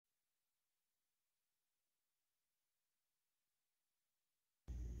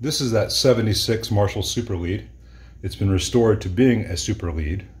This is that 76 Marshall Super Lead. It's been restored to being a Super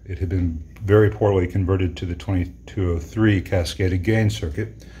Lead. It had been very poorly converted to the 2203 cascaded gain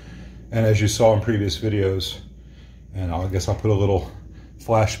circuit. And as you saw in previous videos, and I guess I'll put a little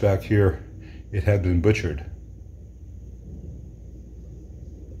flashback here, it had been butchered.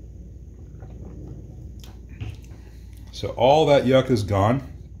 So all that yuck is gone,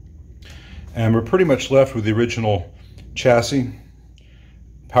 and we're pretty much left with the original chassis,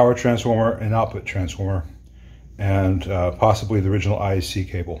 power transformer and output transformer, and possibly the original IEC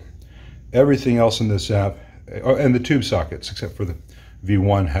cable. Everything else in this amp, and the tube sockets, except for the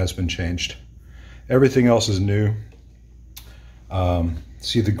V1, has been changed. Everything else is new.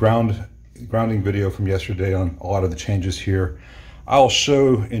 See the grounding video from yesterday on a lot of the changes here. I'll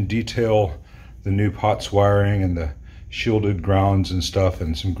show in detail the new POTS wiring and the shielded grounds and stuff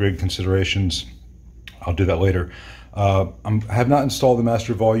and some grid considerations. I'll do that later. I have not installed the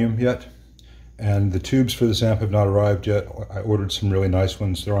master volume yet, and the tubes for this amp have not arrived yet. I ordered some really nice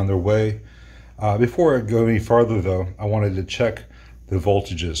ones. They're on their way. Before I go any farther though, I wanted to check the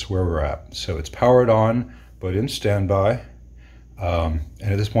voltages where we're at. So it's powered on, but in standby. And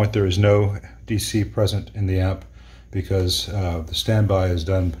at this point there is no DC present in the amp because the standby is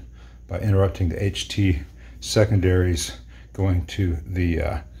done by interrupting the HT secondaries going to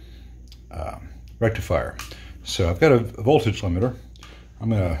the rectifier. So I've got a voltage limiter.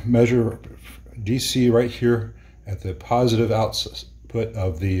 I'm going to measure DC right here at the positive output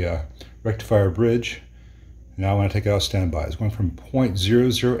of the rectifier bridge. Now I want to take out standby. It's going from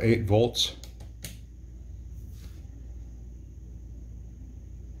 0.008 volts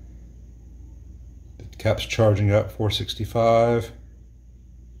the cap's charging up, 465.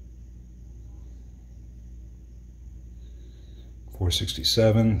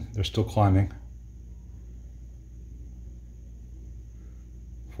 467, they're still climbing.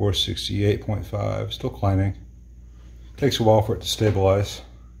 468.5, still climbing. Takes a while for it to stabilize.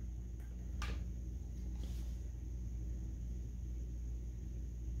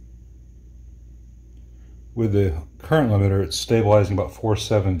 With the current limiter, it's stabilizing about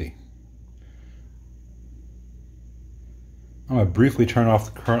 470. I'm going to briefly turn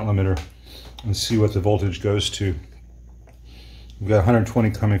off the current limiter and see what the voltage goes to. We've got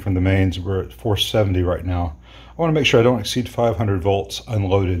 120 coming from the mains. We're at 470 right now. I want to make sure I don't exceed 500 volts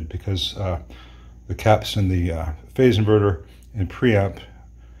unloaded because the caps in the phase inverter and preamp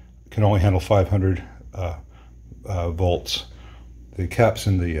can only handle 500 volts. The caps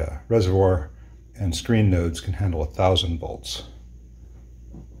in the reservoir and screen nodes can handle 1,000 volts.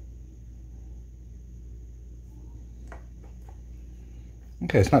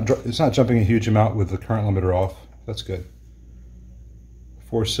 Okay, it's not jumping a huge amount with the current limiter off. That's good.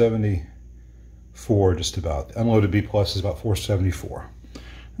 474 just about. Unloaded B plus is about 474.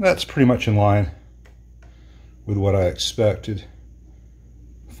 And that's pretty much in line with what I expected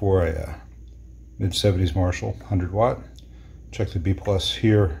for a mid-70s Marshall 100 watt. Check the B plus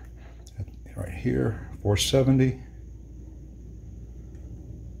here, right here, 470.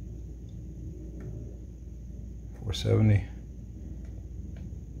 470.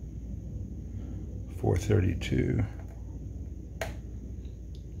 432.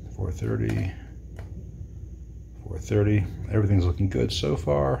 430, 430. Everything's looking good so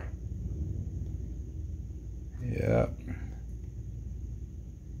far. Yeah.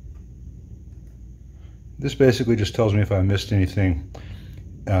 This basically just tells me if I missed anything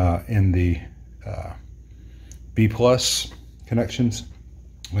in the B plus connections.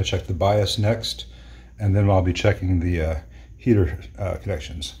 I'm going to check the bias next, and then I'll be checking the heater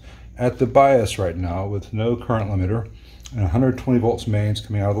connections. At the bias right now, with no current limiter, and 120 volts mains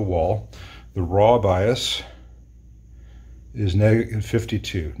coming out of the wall, the raw bias is negative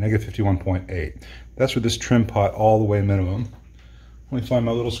 52, negative 51.8. That's with this trim pot all the way minimum. Let me find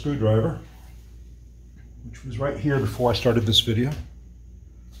my little screwdriver, which was right here before I started this video.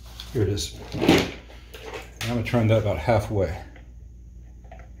 Here it is. And I'm going to turn that about halfway.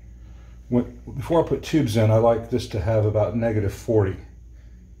 Before I put tubes in, I like this to have about negative 40.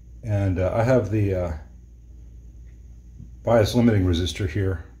 And I have the bias limiting resistor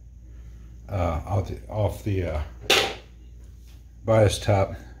here off the bias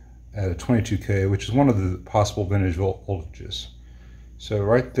tap at a 22K, which is one of the possible vintage voltages. So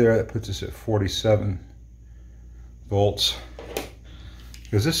right there, that puts us at 47 volts.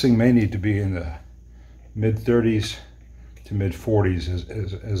 Because this thing may need to be in the mid 30s to mid 40s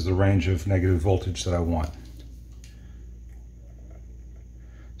as the range of negative voltage that I want.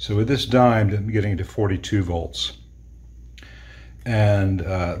 So with this dimed, I'm getting to 42 volts. And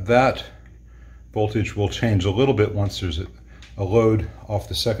that voltage will change a little bit once there's a load off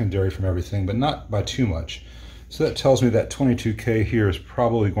the secondary from everything, but not by too much. So that tells me that 22K here is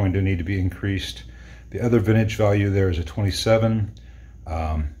probably going to need to be increased. The other vintage value there is a 27.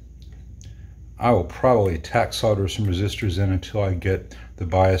 I will probably tack solder some resistors in until I get the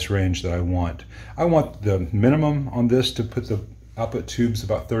bias range that I want. I want the minimum on this to put the output tubes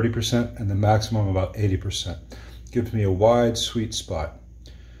about 30% and the maximum about 80%. Gives me a wide sweet spot.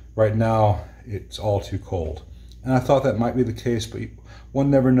 Right now, it's all too cold. And I thought that might be the case, but one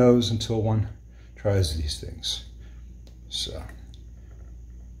never knows until one tries these things. So.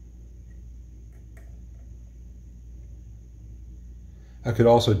 I could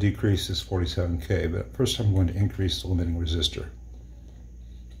also decrease this 47K, but first I'm going to increase the limiting resistor.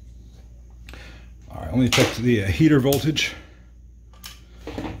 All right, let me check the heater voltage.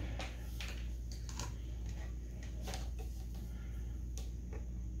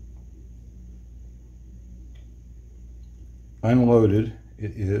 Unloaded,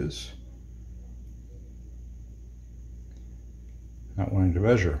 it is. Not wanting to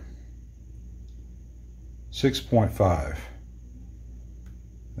measure. 6.5.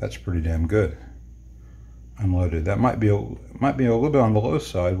 That's pretty damn good. Unloaded. That might be a little bit on the low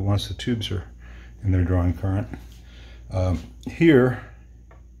side once the tubes are in their drawing current. Here,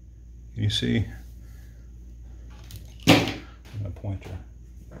 you see my pointer.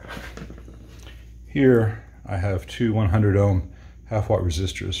 Here I have two 100 ohm half-watt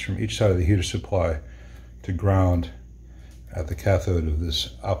resistors from each side of the heater supply to ground at the cathode of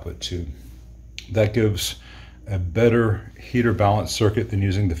this output tube. That gives a better heater balance circuit than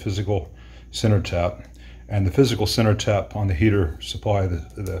using the physical center tap. And the physical center tap on the heater supply,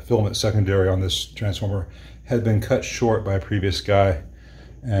 the filament secondary on this transformer, had been cut short by a previous guy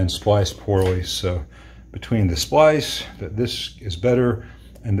and spliced poorly. So between the splice, that this is better,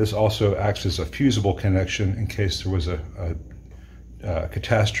 and this also acts as a fusible connection in case there was a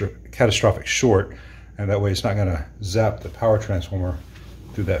catastrophic short, and that way it's not going to zap the power transformer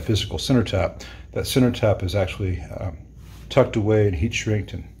through that physical center tap. That center tap is actually tucked away and heat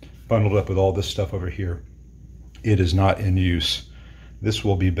shrinked and bundled up with all this stuff over here. It is not in use. This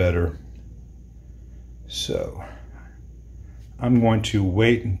will be better. So I'm going to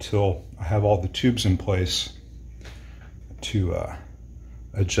wait until I have all the tubes in place to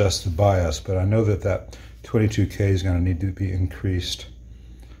adjust the bias, but I know that that 22K is going to need to be increased,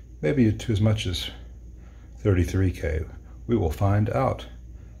 maybe to as much as 33K. We will find out,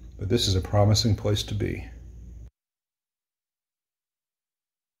 but this is a promising place to be.